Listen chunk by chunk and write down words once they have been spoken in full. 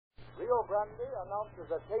Rio Grande announces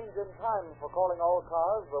a change in time for calling all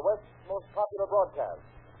cars, the West's most popular broadcast.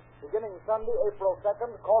 Beginning Sunday, April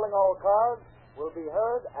 2nd, Calling All Cars will be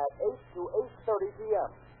heard at 8 to 8:30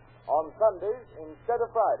 p.m. on Sundays instead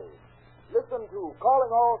of Fridays. Listen to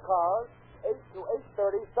Calling All Cars, 8 to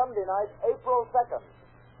 8:30, Sunday night, April 2nd.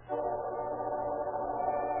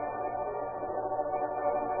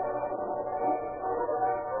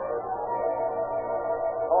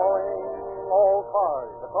 Calling All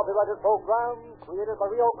Cars, the copyrighted program created by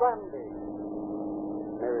Rio Grande.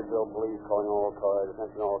 Marysville Police calling all cars.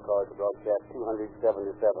 Attention all cars to broadcast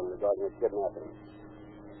 277 regarding a kidnapping.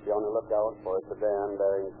 Be on the lookout for a sedan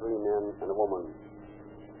bearing 3 men and a woman.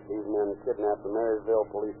 These men kidnapped the Marysville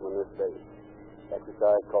policemen this day.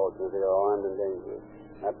 Exercise caution if they are armed and dangerous.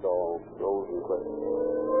 That's all. Rose and Cliff.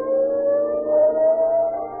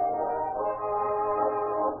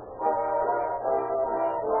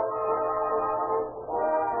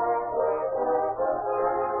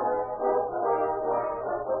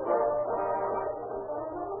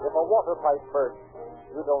 If a water pipe bursts,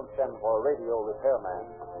 you don't send for a radio repairman.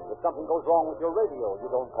 If something goes wrong with your radio,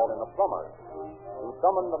 you don't call in a plumber. You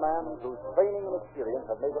summon the man whose training and experience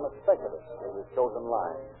have made him a specialist in his chosen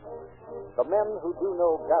line. The men who do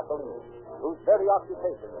know gasoline, whose very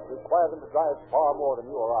occupations require them to drive far more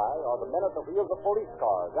than you or I, are the men at the wheels of police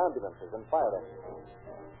cars, ambulances, and fire engines.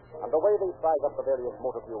 And the way they size up the various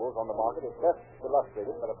motor fuels on the market is best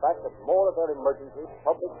illustrated by the fact that more of their emergency,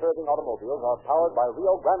 public-serving automobiles are powered by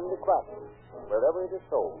Rio Grande Craft, wherever it is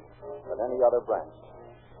sold, than any other brand.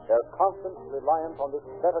 They're constantly reliant on this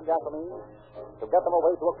better gasoline to get them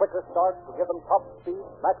away to a quicker start, to give them top speed,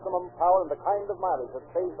 maximum power, and the kind of mileage that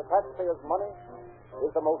saves the taxpayers money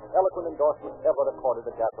is the most eloquent endorsement ever accorded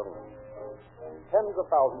to gasoline. Tens of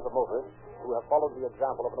thousands of motorists who have followed the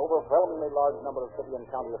example of an overwhelmingly large number of city and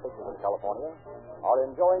county officials in California are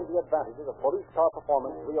enjoying the advantages of police car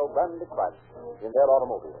performance Rio Grande Craft in their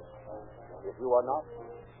automobiles. If you are not,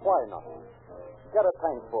 why not? Get a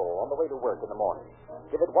tank full on the way to work in the morning.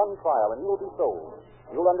 Give it one trial and you will be sold.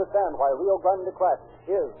 You'll understand why Rio Grande Craft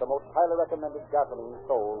is the most highly recommended gasoline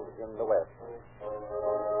sold in the West.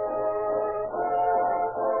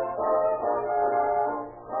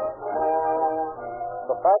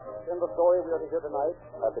 The facts in the story we are to hear tonight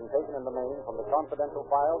have been taken in the main from the confidential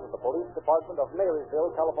files of the Police Department of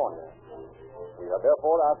Marysville, California. We have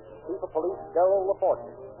therefore asked Chief of Police Darrell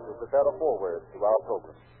Laporte to prepare a foreword to our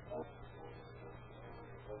program.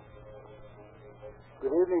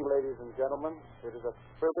 Good evening, ladies and gentlemen. It is a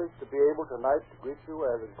privilege to be able tonight to greet you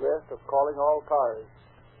as a guest of Calling All Cars.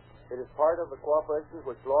 It is part of the cooperation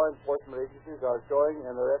which law enforcement agencies are showing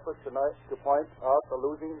in their efforts tonight to point out the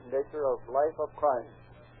losing nature of life of crime.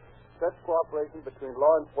 Such cooperation between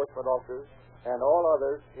law enforcement officers and all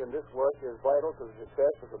others in this work is vital to the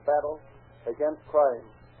success of the battle against crime.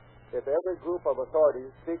 If every group of authorities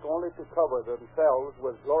seek only to cover themselves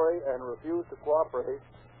with glory and refuse to cooperate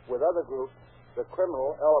with other groups, the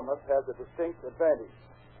criminal element has a distinct advantage.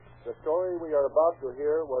 The story we are about to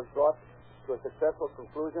hear was brought to a successful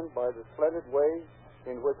conclusion by the splendid way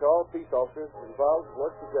in which all peace officers involved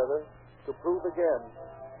work together to prove again,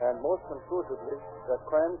 and most conclusively, that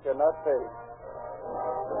crime cannot pay.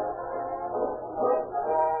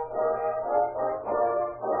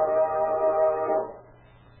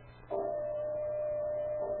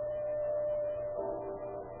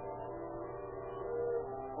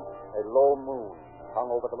 A low moon hung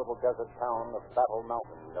over the little desert town of Battle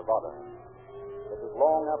Mountain, Nevada. It was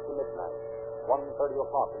long after midnight, 1:30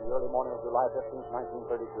 o'clock in the early morning of July 15,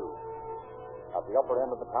 1932. At the upper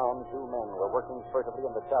end of the town, 2 men were working furtively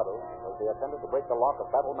in the shadows as they attempted to break the lock of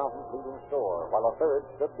Battle Mountain's leading store, while a third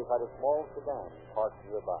stood beside a small sedan parked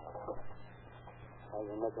nearby. How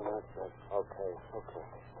you making that, sir? Okay.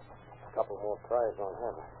 A couple more tries on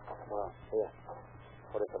him. Well, here.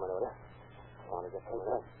 Put it to me, will you? Want to get through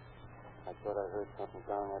that? I thought I heard something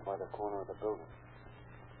down there by the corner of the building.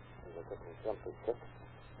 Is it getting jumpy, Chick?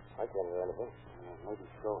 I can't hear anything. Maybe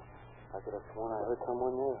so. I could have sworn I heard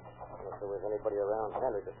someone there. If there was anybody around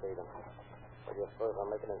handy to feed him. What do you suppose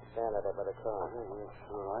I'm making him stand at a better car? Yeah,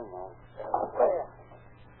 sure, I know. There.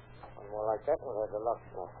 One more like that, we'll have the luck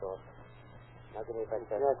knocked off. Now give me back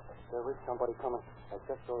that. Yes, there is somebody coming. I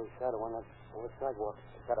just saw his shadow on the sidewalk.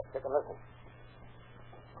 Shut up, Chick, and listen.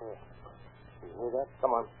 Here. You hear that?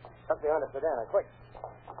 Come on. Tuck behind the sedan, quick.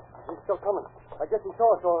 He's still coming. I guess he saw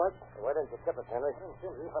us all right. Why didn't you tip us, Henry?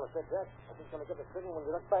 You fellas said that. I think he's going to get the signal when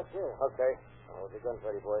we look back here. Okay. Hold your guns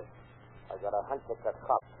ready, boys. I got a hunch it's a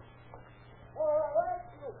cop. All right,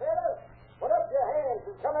 you fellas. Put up your hands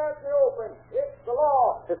and come out in the open. It's the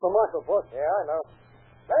law. It's the marshal, boss. Yeah, I know.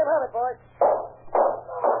 Let him have it, boys.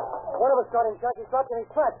 one of us got him, Jack. He's dropped in his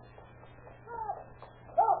tracks.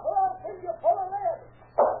 Stop! Hold on, Tim. You're pulling in.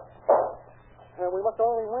 We must have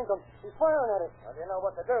only winged him. He's firing at us. Well, you know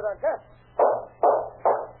what to do, don't you?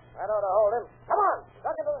 That ought to hold him. Come on!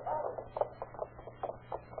 Duck into the saddle.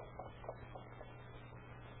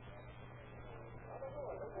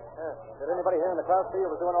 Did anybody here in the crowd see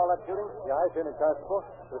who was doing all that shooting? Yeah, I seen it, Constable.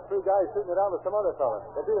 There's three guys shooting it down with some other fellas.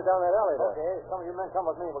 They beat it down that alley there. Okay, some of you men come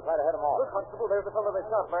with me. We'll try to head them off. Look, Constable, there's the fellow they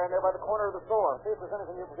shot lying there by the corner of the store. See if there's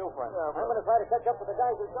anything you can do for him. Yeah, I'm going to try to catch up with the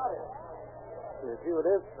guys who shot him. You see who it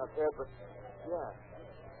is? Not there, but...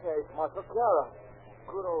 Yeah, it's Marshal Chiara.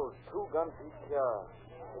 Good old two-gun Pete Chiara.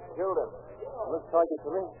 They killed him. Looks like it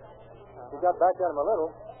to me. He got back at him a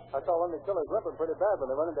little. I saw one of the killers limping pretty bad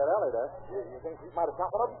when they went in that alley there. You think Pete might have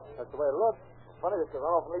shot one of them? That's the way it looked. Funny, because I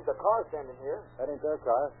often leave the car standing here. That ain't their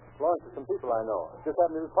car. It belongs to some people I know. It just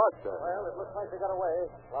happened to be parked there. Well, it looks like they got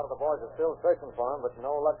away. A lot of the boys are still searching for him, but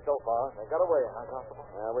no luck so far. They got away, huh, Constable?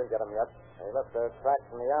 Yeah, we'll get them yet. They left their tracks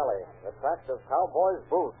in the alley. The tracks of cowboys'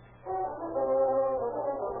 boots.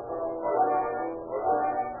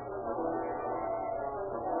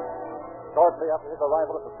 Shortly after his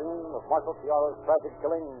arrival at the scene of Marshal Chiara's tragic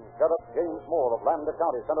killing, Sheriff James Moore of Lambda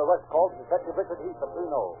County sent a rush call to Detective Richard Heath of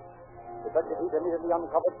Reno. Detective Heath immediately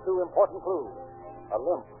uncovered two important clues. A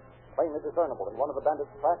limp, plainly discernible in one of the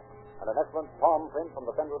bandits' tracks, and an excellent palm print from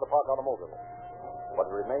the fender of the park automobile. But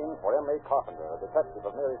it remained for M.A. Carpenter, a detective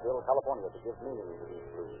of Marysville, California, to give meaning to these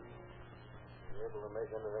clues. You able to make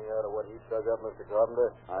anything out of what he dug up, Mr.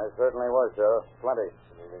 Carpenter? I certainly was, Sheriff. Plenty.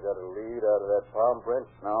 You got a lead out of that palm print?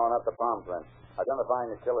 No, not the palm print.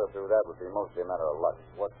 Identifying the killer through that would be mostly a matter of luck.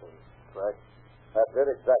 What's in track? That's it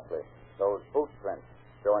exactly. Those boot prints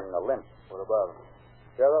showing the limp. What about him?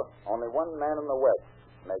 Sheriff, only one man in the West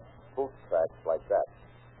makes boot tracks like that.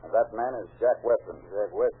 And that man is Jack Weston.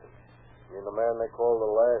 Jack Weston. You mean the man they call the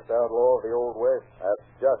last outlaw of the Old West? That's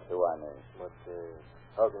just who I mean. But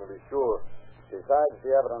how can you be sure? Besides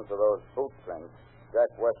the evidence of those boot prints, Jack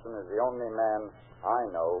Weston is the only man I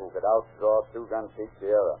know who could outdraw two-gun Pete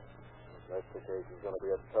Chiara. If that's the case, he's going to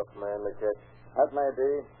be a tough man to catch. That may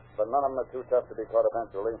be, but none of them are too tough to be caught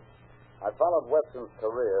eventually. I followed Weston's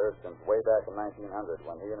career since way back in 1900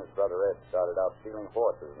 when he and his brother Ed started out stealing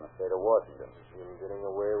horses in the state of Washington. He's been getting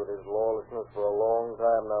away with his lawlessness for a long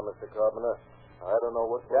time now, Mr. Carpenter. I don't know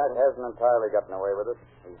what... Jack hasn't entirely gotten away with it.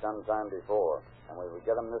 He's done time before. And when we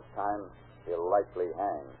get him this time, he'll likely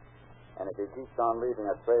hang. And if he keeps on leaving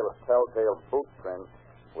a trail of telltale boot prints,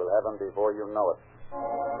 we'll have him before you know it.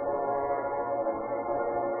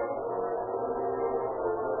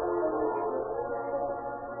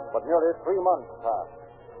 But nearly 3 months passed,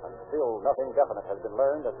 and still nothing definite has been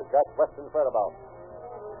learned as to Jack Weston's whereabouts.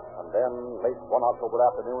 And then, late one October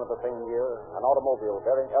afternoon of the same year, an automobile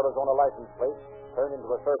bearing Arizona license plates turned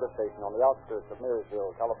into a service station on the outskirts of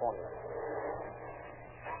Marysville, California.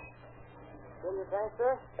 Fill your tank,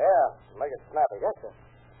 sir? Yeah, make it snappy. Yes, sir.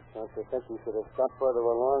 Don't you think you should have stopped further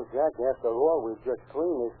along, Jack? After all, we've just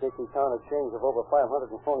cleaned this sticky town of change of over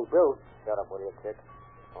 540 bills. Shut up, will you, kid?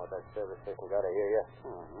 Oh, that service station got to hear you.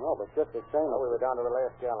 No, but just the same. We were down to the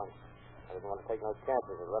last gallon. I didn't want to take no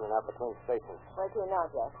chances of running out between stations. Where to now,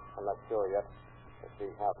 Jack? I'm not sure yet. Let's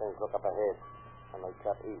see how things look up ahead. I may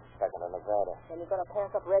cut east, back into Nevada. Then you're going to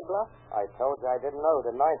pass up Red Bluff? I told you I didn't know,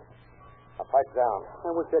 didn't I? Now, pipe down.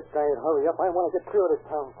 I wish that guy would hurry up. I want to get clear of this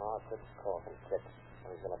town. Oh, quit coughing, kid.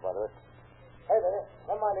 He's going to bother us. Hey there,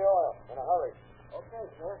 never mind the oil. In a hurry. Okay,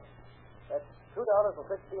 sir. That's $2.15.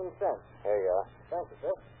 Here you are. Thank you,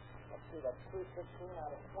 sir. Let's see, that's $3.15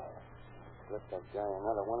 out of 20. Slip that guy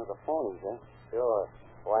another one of the phonies, eh? Sure.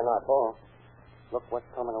 Why not? Oh, look what's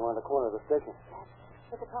coming around the corner of the station.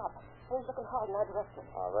 Look at the top. He's looking hard in our direction.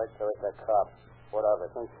 All right, so it's a cop. What of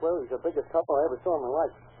it? I swear he's the biggest couple I ever saw in my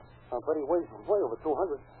life. I bet he weighs way over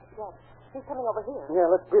 200. Jack, he's coming over here. Yeah,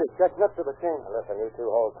 let's beat it. Jack, nuts to the chain. Now, listen, you two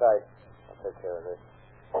hold tight. I'll take care of this.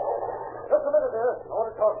 Just a minute there. I want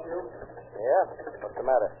to talk to you. Yeah? What's the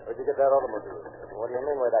matter? Where'd you get that automobile? What do you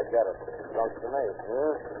mean where'd I get it? It belongs to me.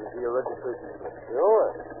 Yeah? You see your registration.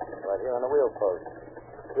 Sure. Right here on the wheel post.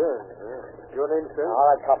 Sure. Your name, sir? All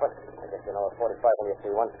right, copper. I guess you know a 45 when you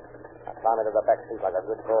see one. I climb into the back seat like a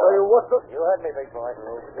good boy. Hey, what the... You heard me, big boy.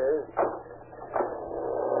 Okay.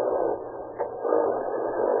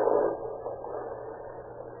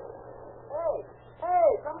 Hey,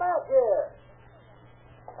 come back here.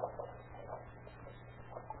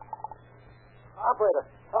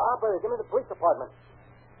 Operator, give me the police department.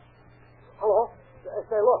 Hello?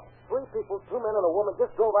 Say, look, 3 people, 2 men and a woman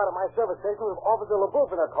just drove out of my service station with Officer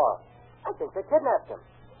LaBouffe in their car. I think they kidnapped him.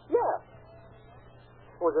 Yeah.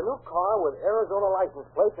 It was a new car with Arizona license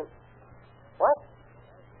plates and... What?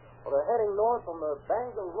 Well, heading north from the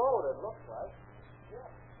Bangor Road, it looks like.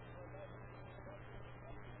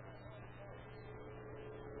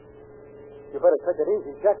 You better take it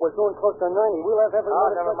easy, Jack. We're going close to 90. We'll have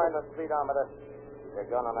everyone... never mind the speedometer. Your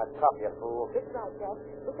gun on that top, you fool. It's right, Jack.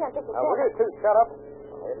 We can't take the Now, will you two shut up?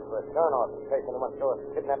 I'm heading for a turnoff in case anyone saw us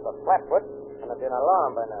kidnap the Flatfoot, and there'd be an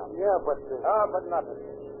alarm by now. Yeah, but... But nothing.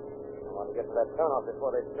 I want to get to that turnoff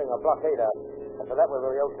before they string a blockade out. After that, we'll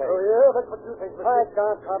be okay. Oh, yeah? That's what you think, Mr. Quiet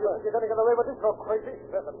down, Copper. You're going to get away with this so crazy?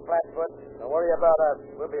 Listen, Flatfoot, don't worry about us.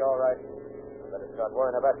 We'll be all right. You better start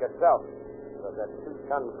worrying about yourself. Because that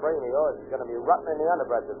 2-ton frame of yours is going to be rotting in the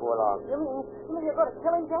underbrush before long. You mean you're going to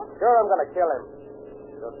kill him, Jack? Sure, I'm going to kill him.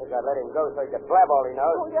 You don't think I'd let him go so he could blab all he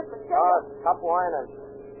knows? Oh, yes, but Jack... Oh, stop whining.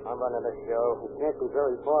 I'm running this show. We can't be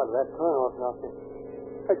very far to that turnoff now.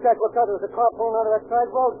 Hey, Jack, look out. There's a car pulling out of that side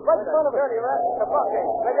road right in front of us. Dirty rat. It's a bucket.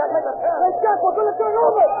 Maybe I'll make a turn. Hey, Jack, we're going to turn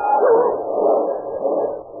over.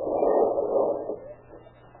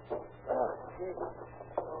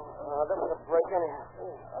 This is a break anyhow.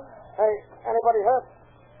 Hey, anybody hurt?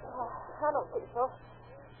 I don't think so.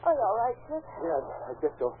 Are you all right, Chip? Yeah, I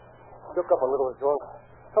guess so. Look up a little, Joe.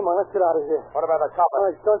 Come on, let's get out of here. What about the copper? All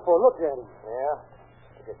right, done for. Look at him. Yeah,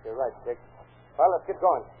 I guess you're right, Dick. Well, let's get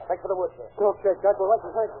going. Thanks for the wood, sir. Okay, Jack, we'll let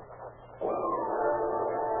you thank you.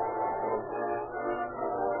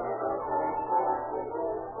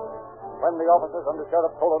 When the officers under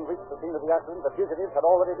Sheriff Tolan reached the scene of the accident, the fugitives had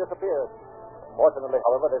already disappeared. Fortunately,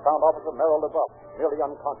 however, they found Officer Merrill LeBuff nearly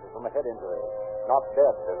unconscious from a head injury, not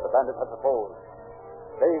dead as the bandits had supposed.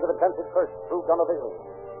 Days of attempted search proved unavailing.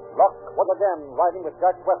 Luck was again riding with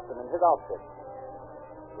Jack Weston and his outfit.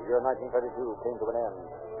 The year 1932 came to an end.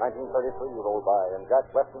 1933 rolled by, and Jack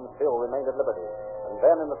Weston still remained at liberty. And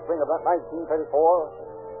then, in the spring of 1934,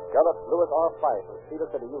 Sheriff Lewis R. Fife of Cedar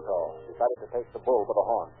City, Utah, decided to take the bull by the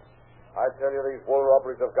horn. I tell you, these bull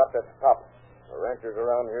robberies have got to stop. The ranchers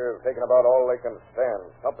around here have taken about all they can stand.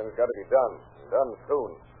 Something's got to be done, and done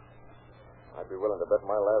soon. I'd be willing to bet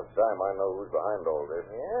my last dime I know who's behind all this.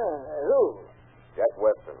 Yeah, who? Jack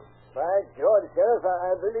Weston. By George, Sheriff,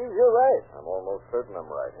 I believe you're right. I'm almost certain I'm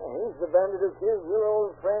right. He's the bandit who killed your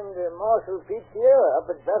old friend, Marshal Pete Sierra, up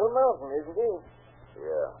at Battle Mountain, isn't he?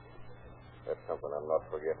 Yeah. That's something I'm not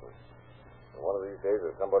forgetting. And one of these days,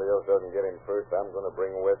 if somebody else doesn't get him first, I'm going to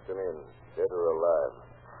bring Weston in, dead or alive.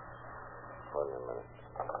 Hold on a minute.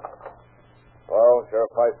 Well,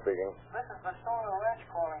 Sheriff Fife speaking. This is the Stoner Ranch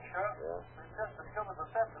calling, Sheriff. Yeah? We've just discovered the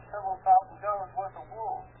theft of several $1,000 worth of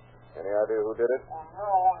wool. Any idea who did it? Well, no,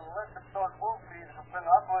 electric sort wool feeds have been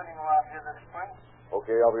operating around here this spring.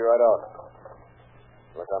 Okay, I'll be right out.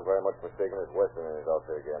 Unless I'm very much mistaken, it's Weston and is out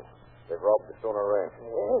there again. They've robbed the Stoner Ranch.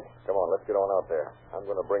 Yes. Come on, let's get on out there. I'm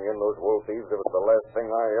going to bring in those wool thieves if it's the last thing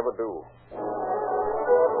I ever do.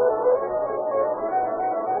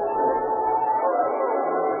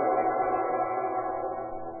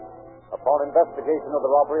 Upon investigation of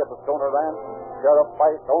the robbery at the Stoner Ranch, Sheriff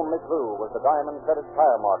Fife's only clue was the diamond-studded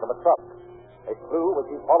tire mark of a truck, a clue which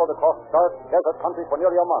he followed across dark desert country for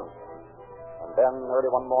nearly a month. And then, early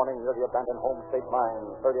one morning, near the abandoned Homestake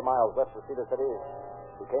Mine, 30 miles west of Cedar City,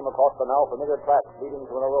 he came across the now familiar tracks leading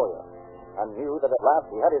to an arroyo, and knew that at last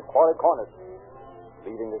he had his quarry cornered.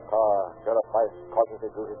 Leaving his car, Sheriff Fife cautiously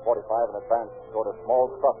drew his .45 and advanced toward a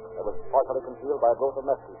small truck that was partially concealed by a growth of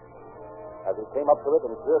mesquite. As he came up to it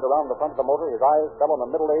and peered around the front of the motor, his eyes fell on a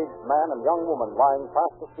middle-aged man and young woman lying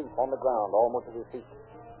fast asleep on the ground, almost at his feet.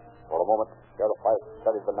 For a moment, Sheriff Fife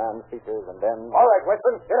studied the man's features, and then... All right,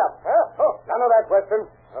 Weston, get up. Huh? Oh, none of that, Weston.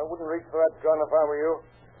 I wouldn't reach for that gun if I were you.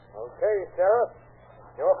 Okay, Sheriff.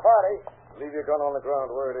 Your party. Leave your gun on the ground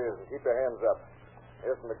where it is and keep your hands up.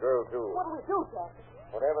 Yes, and the girl, too. What do we do, Jack?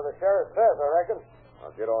 Whatever the sheriff says, I reckon. Now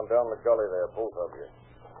get on down the gully there, both of you.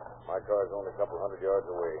 My car's only a couple hundred yards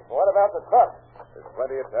away. What about the truck? There's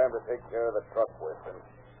plenty of time to take care of the truck, Weston.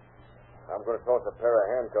 I'm going to toss a pair of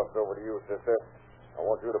handcuffs over to you, sister. I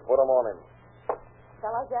want you to put them on him.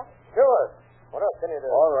 Shall I, Jack? Sure. What else can you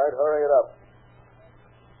do? All right, hurry it up.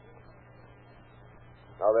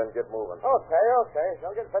 Now then, get moving. Okay.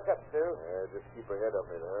 Don't get such a stew. Yeah, just keep ahead of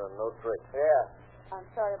me there and no tricks. Yeah. I'm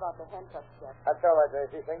sorry about the handcuffs, Jack. That's all right,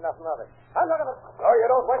 Daisy. Think nothing of it. I'm not going to... Oh, you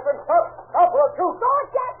don't, Weston? Stop! Stop or I'll shoot! Go,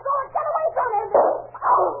 Jack! Go! Get away from him!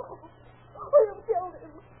 Oh! You killed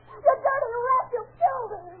him. You dirty rat! You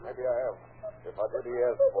killed him! Maybe I have. If I did, he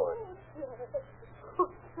asked for it.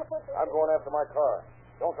 I'm going after my car.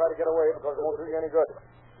 Don't try to get away because it won't do you any good.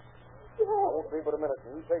 I won't be but a minute.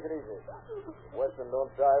 You take it easy. Weston,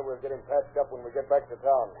 don't die. We'll get him patched up when we get back to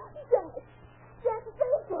town. Jack,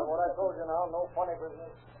 save him! What I told you now, no funny business.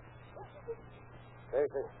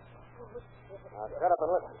 Daisy. Now, shut up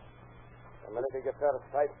and listen. The minute he gets out of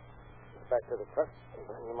sight, back to the truck and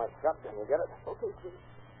bring me my shotgun. You get it? Okay, please.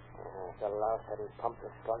 The louse hadn't pumped a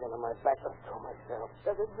slug into my back. Let's go myself.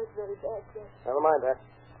 Does it hurt very bad, sir? Never mind that.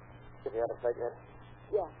 Did you have a sight yet?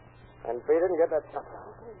 Yeah. And beat it and get that shotgun.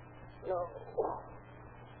 Okay. No.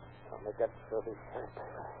 I'll make that filthy shirt.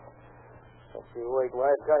 Let's see, wait,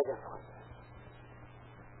 wise guy, just one.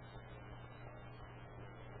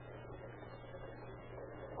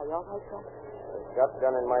 Are you all right, sir?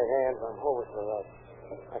 Shotgun in my hands. I'm over for that.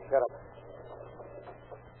 Now, shut up.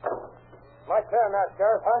 My turn now,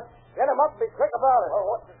 Sheriff, huh? Get him up and be quick about it. Oh,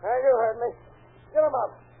 what? Now, you heard me. Get him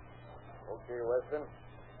up. Okay, Weston.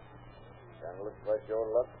 Kind of looks like your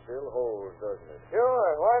luck still holds, doesn't it? Sure,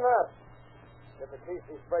 why not? Get the keys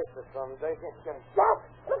these bracelets from Daisy. Get him. Jack,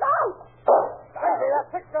 look out! Daisy, that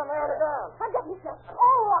pick gun there on the ground. I'm getting you, sir.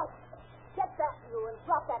 All right. Get back, you, and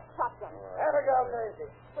drop that shotgun. Have a go, Daisy.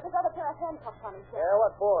 Put another pair of handcuffs on him, sir. Yeah,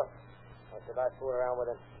 what for? What did I fool around with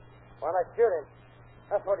him? Why not shoot him?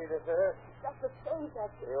 That's what he deserves. Just the same, sir.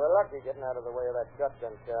 You were lucky getting out of the way of that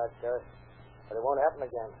shotgun charge, Sheriff. But it won't happen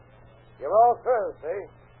again. You're all through, see?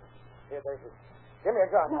 Here, Daisy. Give me a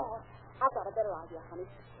gun. No, I've got a better idea, honey.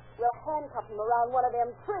 We'll handcuff him around one of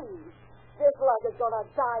them trees. This lug is going to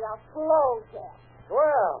die a slow death.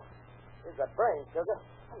 Well, he's got brains, sugar.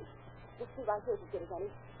 Hey, this tree right here is as good as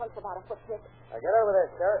any. Once about a foot thick. Now get over there,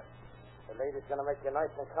 Sheriff. The lady's going to make you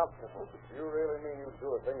nice and comfortable. You really mean you'd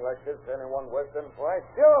do a thing like this to anyone, Weston? Why,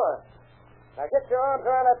 sure. Now get your arms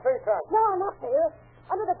around that tree trunk. No, not there.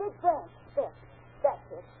 Under the big branch. There. That's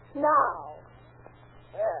it. Now.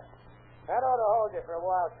 Yeah. That ought to hold you for a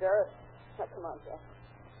while, Sheriff. Now, come on, Jack.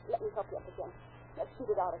 Let me help you up again. Let's shoot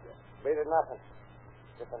it out of here. Beat it nothing.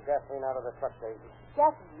 Get some gasoline out of the truck, Daisy.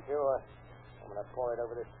 Gasoline? Sure. I'm going to pour it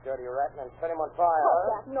over this dirty rat and set him on fire. Oh, huh?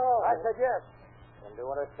 Jack, no. I said yes. And do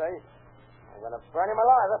what I say. I'm going to burn him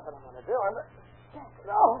alive. That's what I'm going to do. Jack,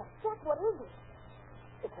 no. Jack, what is it?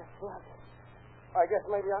 It's a slug. I guess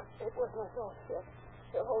maybe It was my fault, Jack.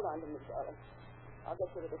 Here, hold on to me, darling. I'll get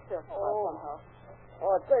you to the sheriff's house somehow.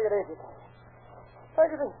 Oh, take it easy. Take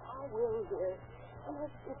it easy. I will, dear. And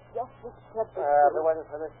it's just this step. If it wasn't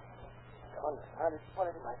for this confounded put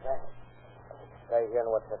it in my back. Stay here and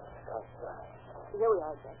watch that skunk fly. Here we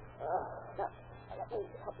are, Jack. Now, let me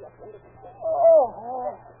help you up under the bed.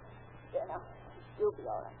 Oh. There, now. You'll be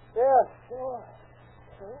all right. Yeah, sure.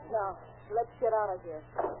 Now, let's get out of here.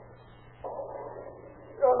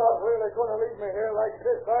 You're not really going to leave me here like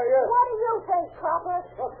this, are you? What do you think, Cropper?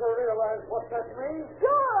 Don't you realize what that means?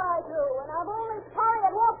 Sure I do, and I'm only sorry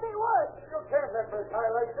it won't be worse. You can't let me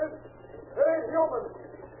die like this. It ain't human.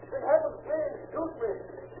 In heaven's name, shoot me.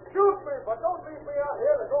 Shoot me, but don't leave me out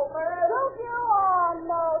here to go mad. Don't you? Oh,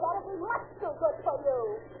 no. That'll be much too good for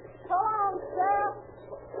you. So long, Sheriff.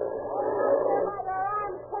 By your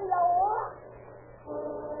arms to your rock.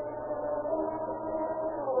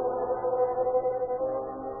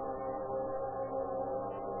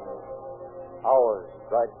 Hours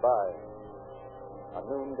dragged by. A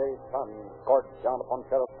noonday sun scorched down upon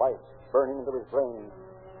Sheriff Price, burning into his brain.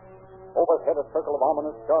 Overhead, a circle of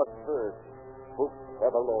ominous dark birds swooped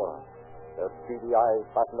ever lower, their beady eyes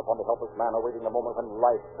fastened upon the helpless man awaiting the moment when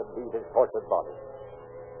life should leave his tortured body.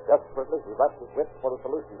 Desperately, he wrapped his wits for the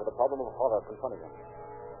solution to the problem of horror confronting him.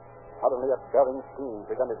 Suddenly, a daring scheme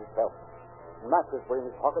presented itself. Matches were in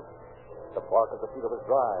his pocket. The bark of the cedar was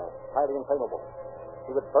dry, highly inflammable.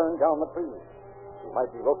 He would burn down the trees. He might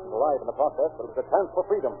be roasted alive in the process, but it was a chance for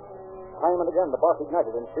freedom. Time and again, the bark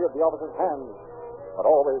ignited and seared the officer's hands, but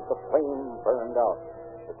always the flame burned out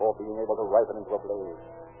before being able to ripen into a blaze.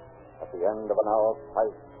 At the end of an hour,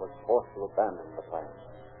 Price was forced to abandon the plan.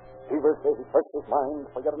 Feverishly, he searched his mind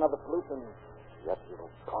for yet another solution. Yet he was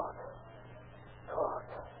caught.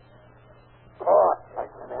 Caught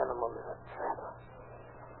like an animal in a trap.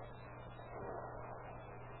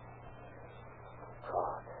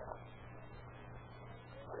 Caught.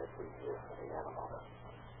 What is he here for the animal?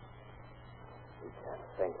 He can't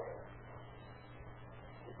think.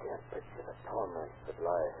 He can't picture the torments that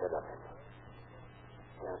lie ahead of him.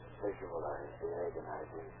 He can't visualize the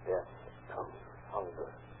agonizing death that comes with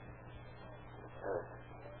hunger, and thirst,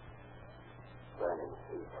 burning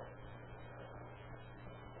heat.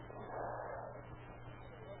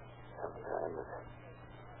 Sometimes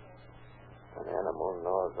an animal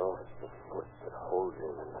gnaws off the foot that holds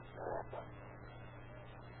him in the trap.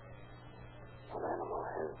 An animal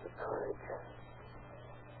has the courage.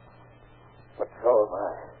 But so have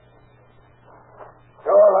I.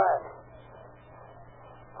 So have I.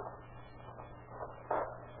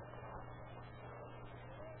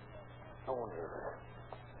 I wonder if it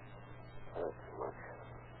hurts much.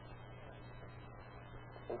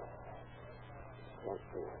 Can't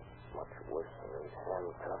see it. Much worse than these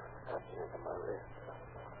handcuffs cutting into my wrist.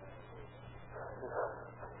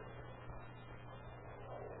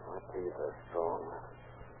 My teeth are strong.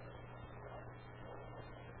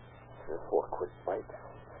 Just 4 quick bites.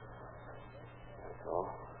 That's all.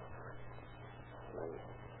 And then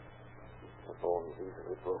the bone's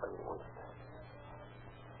easily broken once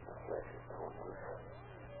the flesh is torn loose.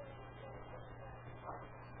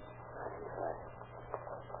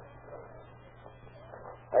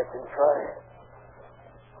 I can try.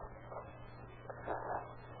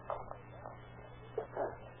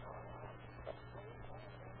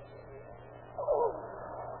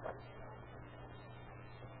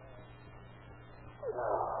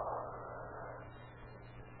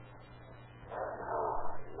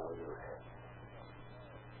 No use.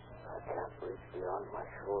 I can't reach beyond my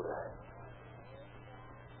shoulder.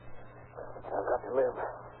 I've got to live.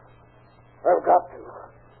 I've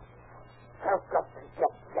got to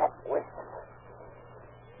get Jack Weston.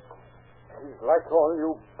 He's like all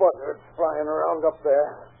you buzzards flying around up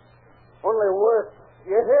there. Only worse.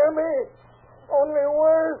 You hear me? Only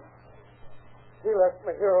worse. He left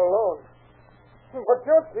me here alone. But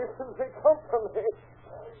you're keeping me company.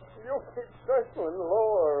 You keep circling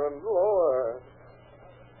lower and lower.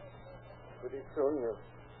 Pretty soon you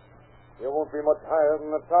won't be much higher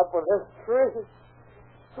than the top of this tree.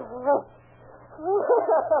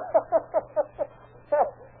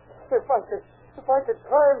 If I could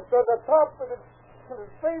climb to the top, it'd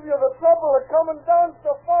save you the trouble of coming down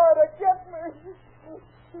so far to get me.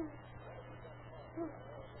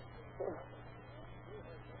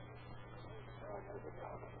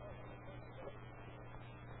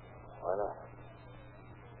 Why not?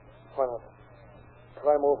 Why not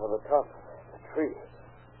climb over the top of the tree?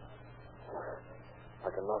 I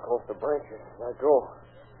can knock off the branches as I go.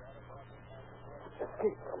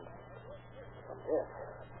 Escape from death.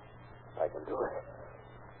 I can do it.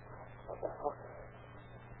 What the fuck?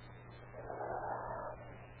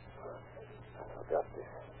 I forgot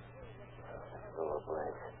this lower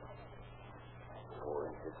branch. 4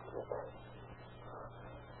 inches thick.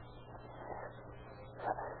 I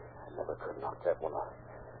never could knock that one off.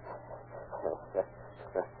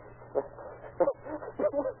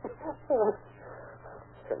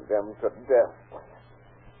 Condemned to death.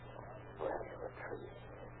 Branch of a tree.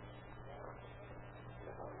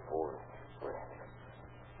 There's a 4-inch branch.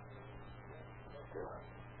 Still.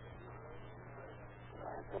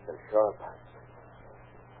 Find something sharp.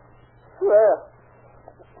 There.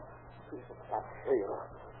 Piece of flat shale.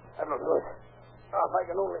 That'll do it. Now if I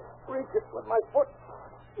can only reach it with my foot.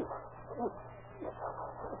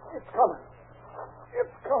 It's coming.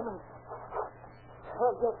 It's coming.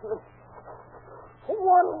 I'll just miss.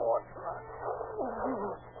 One more try.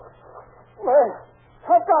 There.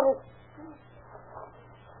 I've got it.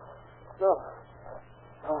 No.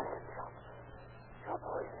 I can chop. Chop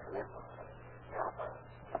away his limb. Chop.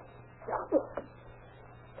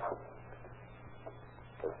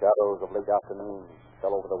 The shadows of late afternoon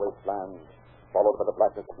fell over the wasteland, followed by the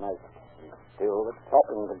blackness of night. And still the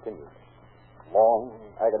chopping continued. Long,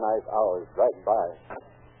 agonized hours dragged by.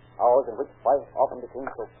 Hours in which Fife often became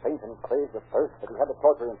so faint and crazed with thirst that he had to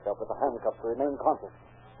torture himself with the handcuffs to remain conscious.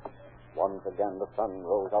 Once again the sun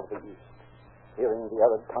rose out of the east, searing the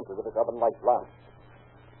arid country with its oven-like blast.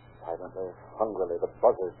 Silently, hungrily, the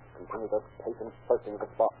buzzards continued their patient searching of the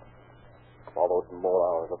spot. Followed more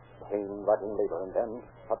hours of pain-racking labor, and then,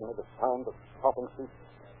 suddenly, the sound of chopping ceased.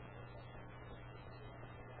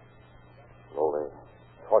 Slowly,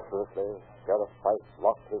 tortuously, Sheriff Fife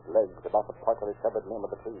locked his legs about the partially severed limb of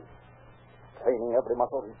the tree. Straining every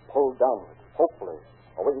muscle, he pulled downward, hopefully,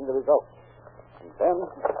 awaiting the result. And then,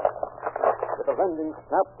 with a rending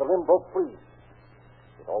snap, the limb broke free.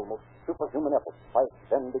 With almost superhuman effort, Fife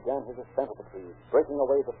then began his ascent of the tree, breaking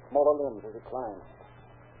away the smaller limbs as he climbed.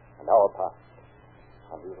 An hour passed,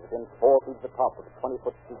 and he was within 4 feet of the top of the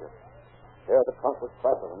 20-foot cedar. There the trunk was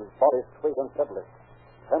fragile, and his body swayed unsteadily.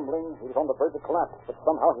 Trembling, he was on the verge of collapse, but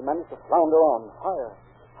somehow he managed to flounder on, higher,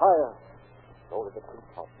 higher. Slowly the tree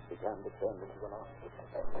tops began to turn into an arch.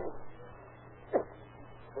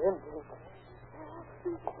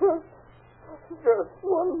 Just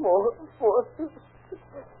one more foot.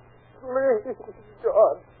 Please,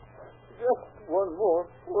 God. Just one more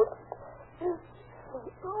foot.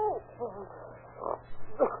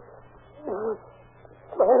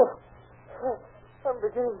 I'm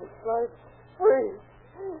beginning to slide free.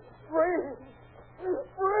 Free!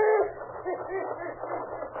 Free!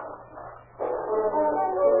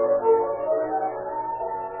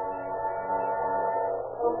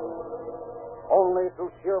 Only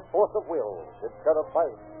through sheer force of will did Sheriff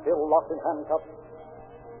Fife, still locked in handcuffs,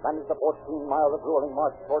 managed the 14 miles of grueling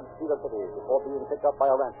march towards Cedar City before being picked up by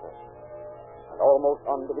a rancher. And almost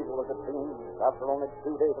unbelievable as it seems, after only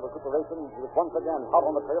 2 days of recuperation, he was once again hot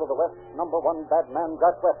on the trail of the West's #1 bad man,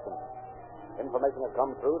 Jack Weston. Information had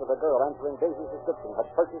come through that a girl answering Daisy's description had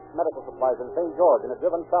purchased medical supplies in St. George and had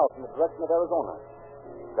driven south in the direction of Arizona.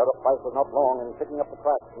 Sheriff Price was not long in picking up the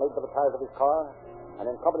tracks made by the tires of his car, and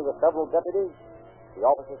in company with several deputies, the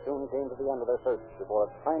officers soon came to the end of their search before a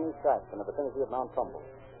tiny shack in the vicinity of Mount Trumbull.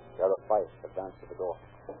 Sheriff Price advanced to the door.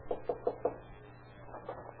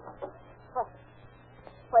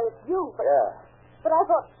 Why, it's you. Yeah. But I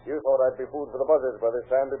thought... You thought I'd be food for the buzzards by this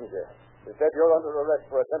time, didn't you? Instead, you're under arrest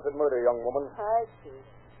for attempted murder, young woman. I see.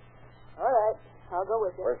 All right. I'll go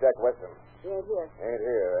with you. Where's Jack Weston? He ain't here. Ain't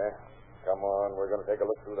here, eh? Come on, we're going to take a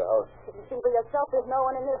look through the house. Did you see for yourself there's no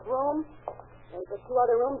one in this room? There's the 2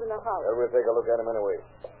 other rooms in the house. We'll take a look at him anyway.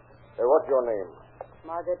 Hey, what's your name?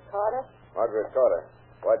 Margaret Carter. Margaret Carter.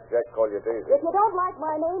 Why'd Jack call you Daisy? If you don't like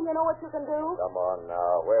my name, you know what you can do? Come on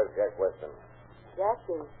now. Where's Jack Weston? Jack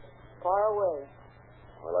is far away.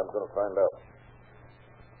 Well, I'm going to find out.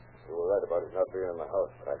 You were right about his not being in the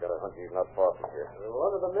house, but I got a hunch he's not far from here.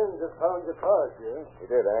 One of the men just found your car, here. He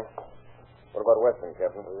did, eh? What about Weston,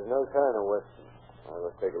 Captain? There's no sign of Weston. Well,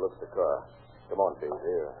 let's take a look at the car. Come on,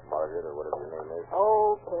 Daisy, or Margaret, or whatever your name is.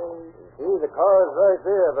 Okay. See, the car's right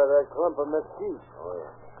there by that clump of mesquite. Oh,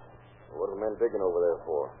 yeah. What are the men digging over there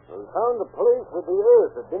for? We found the place with the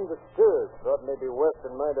earth had been disturbed. Thought maybe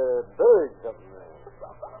Weston might have buried something there.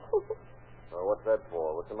 Well, what's that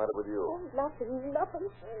for? What's the matter with you? Nothing.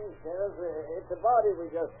 Hey, Sheriff, it's a body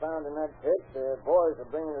we just found in that pit. The boys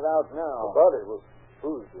are bringing it out now. The body was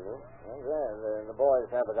whose, you know? The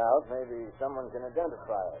boys have it out. Maybe someone can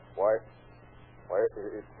identify it. Why,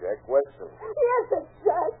 it's Jack Weston. Yes, it's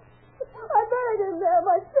Jack. I buried him there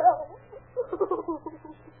myself.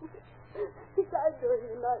 He died during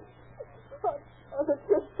the night. On the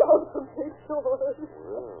trip down from St. George.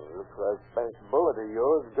 Well, looks like that bullet of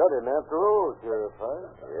yours got him after all, Sheriff,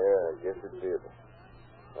 huh? Yeah, I guess it did.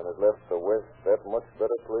 And it left the West that much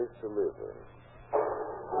better place to live in.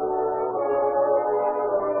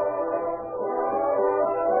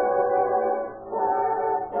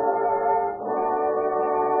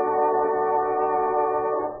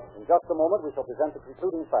 In just a moment, we shall present the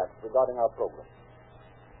concluding facts regarding our program.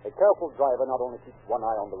 A careful driver not only keeps one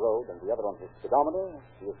eye on the road and the other on his speedometer,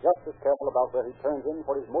 he is just as careful about where he turns in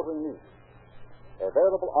for his motoring needs. A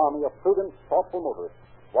veritable army of prudent, thoughtful motorists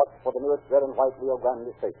watch for the newest red and white Rio Grande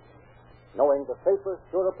station, knowing the safer,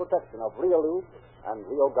 surer protection of Rio Lube and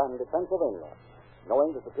Rio Grande, Pennsylvania,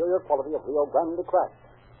 knowing the superior quality of Rio Grande Crack,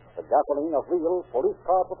 the gasoline of real police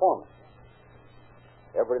car performance.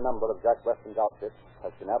 Every member of Jack Weston's outfit has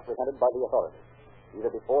been apprehended by the authorities, either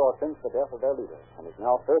before or since the death of their leader, and is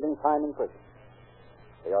now serving time in prison.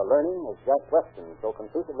 They are learning, as Jack Weston so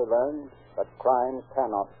conclusively learned, that crime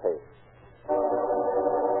cannot pay.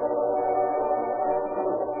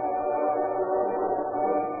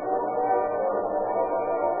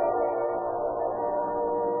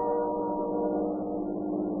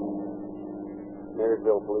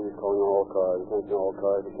 Marysville Police calling all cars. Attention all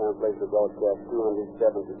cars. Account place for broadcast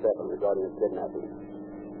 277 regarding a kidnapping.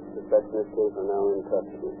 Suspects in this case are now in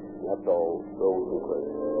custody. That's all. Rolls and clear.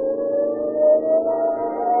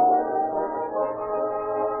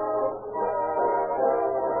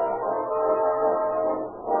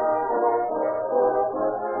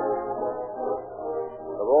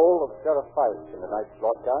 The role of Sheriff Price in tonight's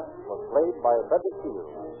broadcast was played by Frederick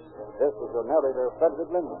Field. This was your narrator, Frederick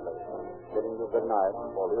Lindsley, bidding you good night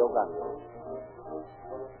for Rio Grande.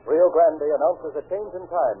 Rio Grande announces a change in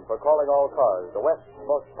time for Calling All Cars, the West's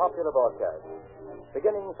most popular broadcast.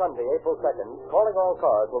 Beginning Sunday, April 2nd, Calling All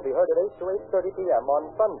Cars will be heard at 8 to 8:30 p.m. on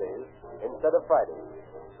Sundays instead of Fridays.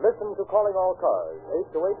 Listen to Calling All Cars,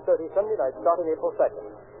 8 to 8:30 Sunday night starting April 2nd,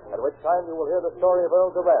 at which time you will hear the story of Earl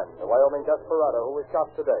Duran, the Wyoming desperado who was shot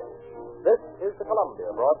today. This is the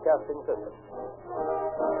Columbia Broadcasting System.